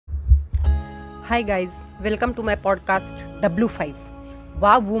Hi guys, welcome to my podcast W5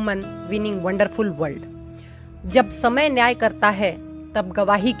 वाह woman winning wonderful world. जब समय न्याय करता है तब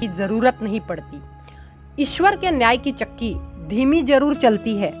गवाही की जरूरत नहीं पड़ती। ईश्वर के न्याय की चक्की धीमी जरूर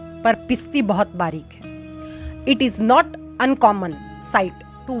चलती है पर पिसती बहुत बारीक है। It is not uncommon site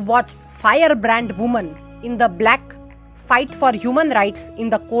to watch fire brand woman in the black fight for human rights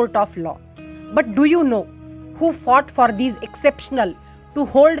in the court of law. But do you know who fought for these exceptional to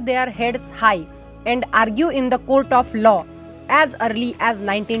hold their heads high and argue in the court of law as early as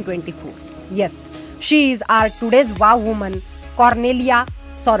 1924? Yes, she is our today's wow woman, Cornelia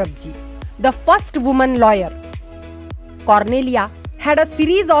Sorabji, the first woman lawyer. Cornelia had a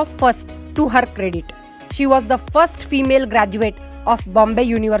series of firsts to her credit. She was the first female graduate of Bombay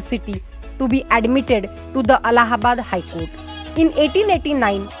University to be admitted to the Allahabad High Court. In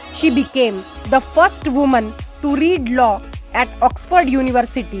 1889, she became the first woman to read law at Oxford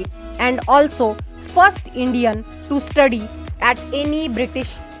University and also first Indian to study at any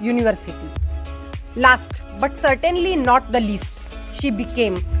British university. Last but certainly not the least, she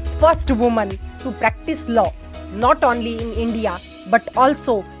became first woman to practice law not only in India but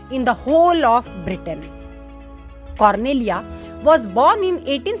also in the whole of Britain. Cornelia was born in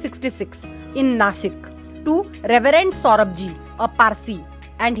 1866 in Nashik to Reverend Sorabji, a Parsi,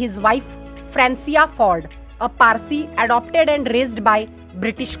 and his wife Francia Ford, a Parsi adopted and raised by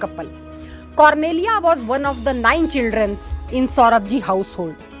British couple. Cornelia was one of the 9 children in Sorabji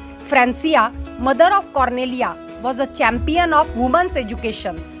household. Francia, mother of Cornelia, was a champion of women's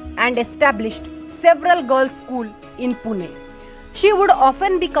education and established several girls' schools in Pune. She would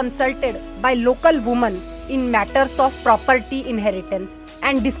often be consulted by local women in matters of property inheritance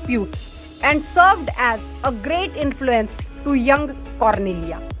and disputes, and served as a great influence to young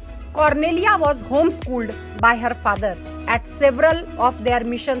Cornelia. Cornelia was homeschooled by her father at several of their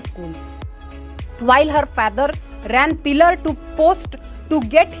mission schools. While her father ran pillar to post to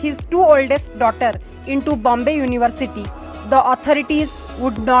get his 2 oldest daughters into Bombay University, the authorities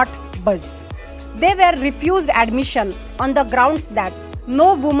would not budge. They were refused admission on the grounds that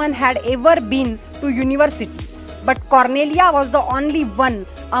no woman had ever been to university, but Cornelia was the only one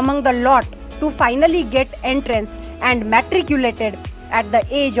among the lot to finally get entrance and matriculated at the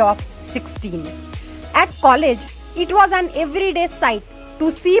age of 16. At college, it was an everyday sight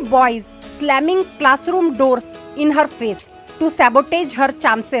to see boys slamming classroom doors in her face to sabotage her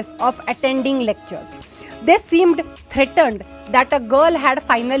chances of attending lectures. They seemed threatened that a girl had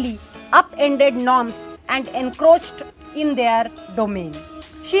finally upended norms and encroached in their domain.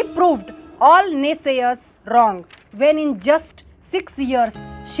 She proved all naysayers wrong when in just 6 years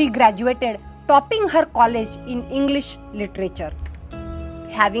she graduated, topping her college in English literature.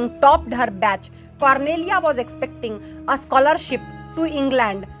 Having topped her batch, Cornelia was expecting a scholarship to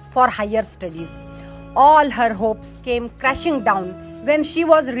England for higher studies. All her hopes came crashing down when she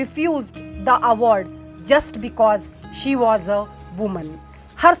was refused the award just because she was a woman.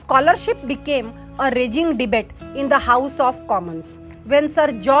 Her scholarship became a raging debate in the House of Commons when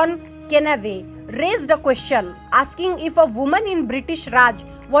Sir John Kenaway raised a question asking if a woman in British Raj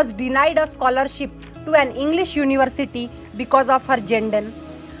was denied a scholarship to an English university because of her gender.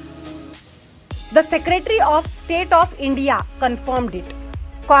 The Secretary of State of India confirmed it.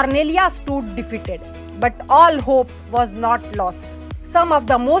 Cornelia stood defeated, but all hope was not lost. Some of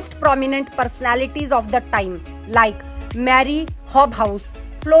the most prominent personalities of the time, like Mary Hobhouse,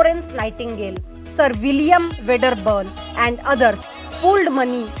 Florence Nightingale, Sir William Wedderburn, and others, pooled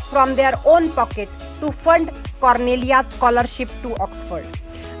money from their own pocket to fund Cornelia's scholarship to Oxford.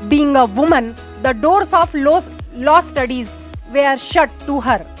 Being a woman, the doors of law studies were shut to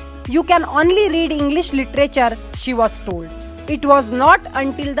her. You can only read English literature, she was told. It was not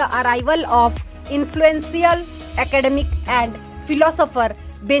until the arrival of influential academic and philosopher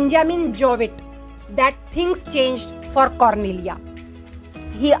Benjamin Jowett that things changed for Cornelia.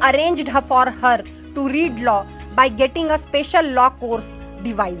 He arranged for her to read law by getting a special law course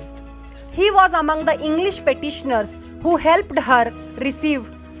devised. He was among the English petitioners who helped her receive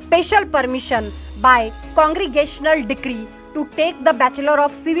special permission by congregational decree to take the Bachelor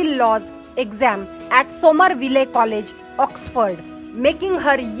of Civil Laws exam at Somerville College, Oxford, making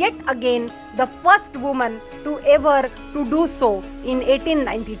her yet again the first woman to ever to do so in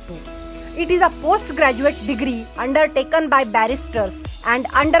 1892. It is a postgraduate degree undertaken by barristers and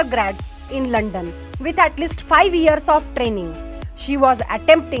undergrads in London with at least 5 years of training. She was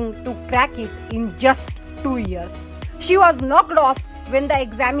attempting to crack it in just 2 years. She was knocked off when the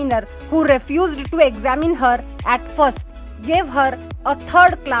examiner, who refused to examine her at first, gave her a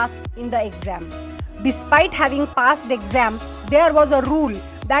 3rd class in the exam. Despite having passed exam, there was a rule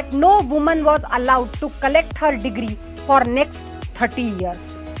that no woman was allowed to collect her degree for next 30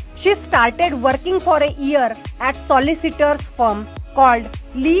 years. She started working for a year at solicitor's firm called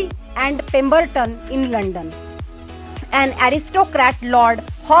Lee and Pemberton in London. An aristocrat, Lord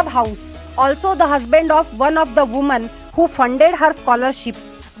Hobhouse, also the husband of one of the women who funded her scholarship,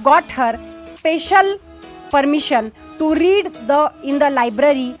 got her special permission to read in the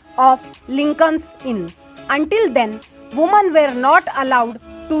library of Lincoln's Inn. Until then, women were not allowed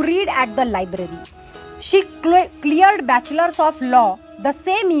to read at the library. She cleared Bachelor's of Law the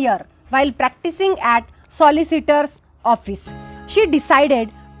same year while practicing at solicitor's office. She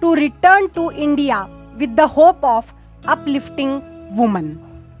decided to return to India with the hope of uplifting women.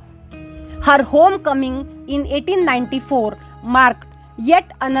 Her homecoming in 1894 marked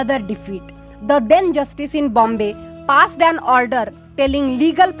yet another defeat. The then justice in Bombay passed an order telling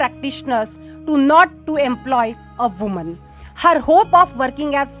legal practitioners not to employ a woman. Her hope of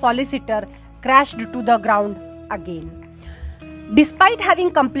working as solicitor crashed to the ground again. Despite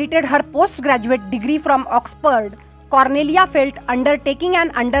having completed her postgraduate degree from Oxford, Cornelia felt undertaking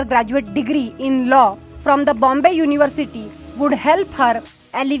an undergraduate degree in law from the Bombay University would help her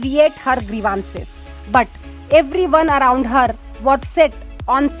alleviate her grievances. But everyone around her was set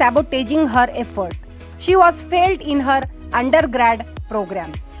on sabotaging her effort. She was failed in her undergrad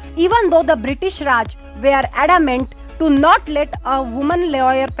program. Even though the British Raj were adamant to not let a woman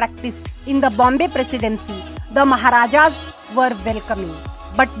lawyer practice in the Bombay Presidency, the Maharajas were welcoming.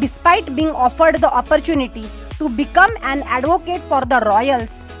 But despite being offered the opportunity to become an advocate for the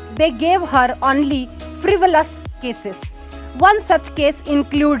royals, they gave her only frivolous cases. One such case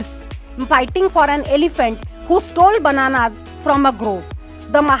includes fighting for an elephant who stole bananas from a grove.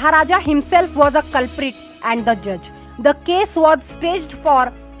 The Maharaja himself was a culprit and the judge. The case was staged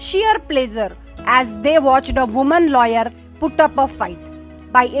for sheer pleasure as they watched a woman lawyer put up a fight.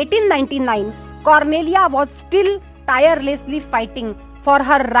 By 1899, Cornelia was still tirelessly fighting for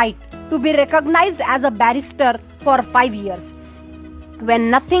her right to be recognized as a barrister for 5 years.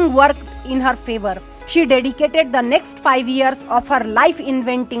 When nothing worked in her favor, she dedicated the next 5 years of her life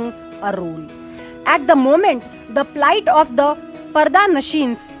inventing a rule. At the moment, the plight of the Parda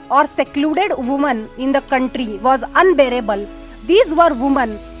Nashins or secluded women in the country was unbearable. These were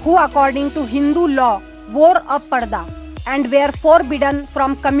women who, according to Hindu law, wore a parda and were forbidden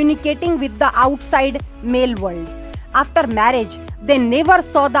from communicating with the outside male world. After marriage, they never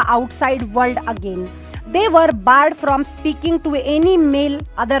saw the outside world again. They were barred from speaking to any male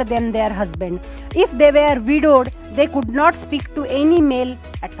other than their husband. If they were widowed, they could not speak to any male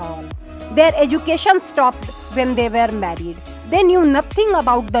at all. Their education stopped when they were married. They knew nothing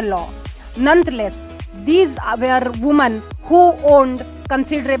about the law. Nonetheless, these were women who owned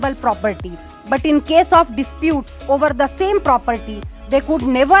considerable property. But in case of disputes over the same property, they could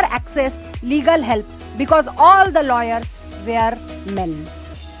never access legal help because all the lawyers were men.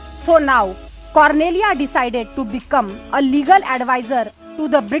 So now, Cornelia decided to become a legal advisor to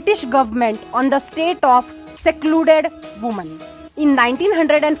the British government on the state of secluded women. In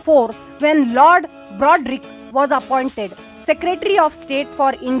 1904, when Lord Broderick was appointed Secretary of State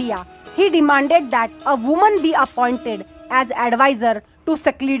for India, he demanded that a woman be appointed as advisor to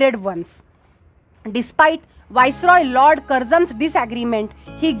secluded ones. Despite Viceroy Lord Curzon's disagreement,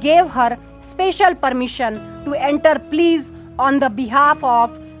 he gave her special permission to enter pleas on the behalf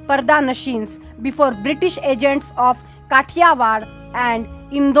of Parda Nashins before British agents of Kathiawar and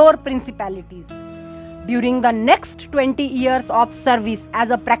Indore principalities. During the next 20 years of service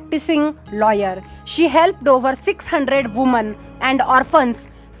as a practicing lawyer, she helped over 600 women and orphans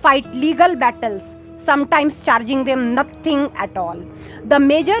fight legal battles, sometimes charging them nothing at all. The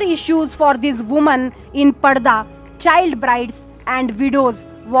major issues for these women in Parda, child brides and widows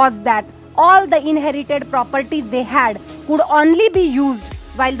was that all the inherited property they had could only be used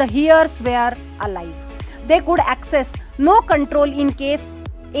while the heirs were alive. They could access no control in case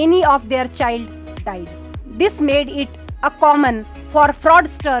any of their child died. This made it a common for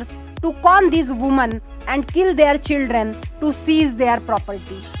fraudsters to con these women and kill their children to seize their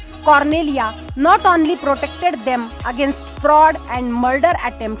property. Cornelia not only protected them against fraud and murder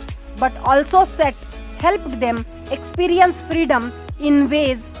attempts, but also helped them experience freedom in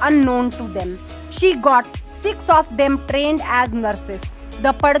ways unknown to them. She got 6 of them trained as nurses.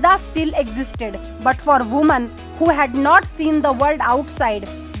 The Parda still existed, but for women who had not seen the world outside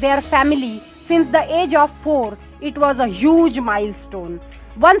their family since the age of 4, it was a huge milestone.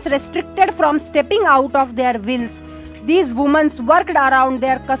 Once restricted from stepping out of their wills, these women worked around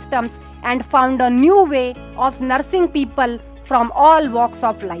their customs and found a new way of nursing people from all walks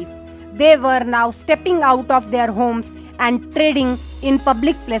of life. They were now stepping out of their homes and trading in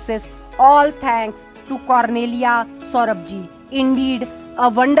public places, all thanks to Cornelia Sorabji. Indeed, a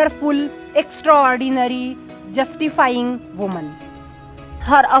wonderful, extraordinary, justifying woman.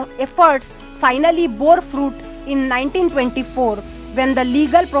 Her efforts finally bore fruit in 1924 when the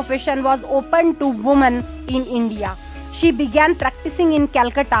legal profession was opened to women in India. She began practicing in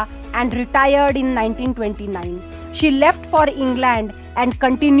Calcutta and retired in 1929. She left for England and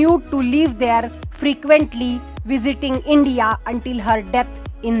continued to live there, frequently visiting India until her death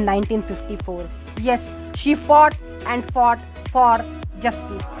in 1954. Yes, she fought and fought for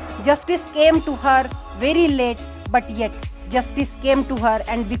justice. Justice came to her very late, but yet justice came to her,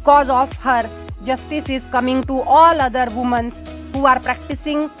 and because of her, justice is coming to all other women who are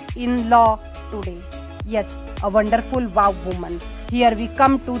practicing in law today. Yes, a wonderful wow woman. Here we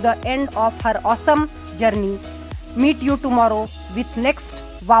come to the end of her awesome journey. Meet you tomorrow with next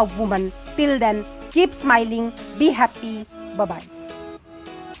wow woman. Till then, keep smiling, be happy. Bye-bye.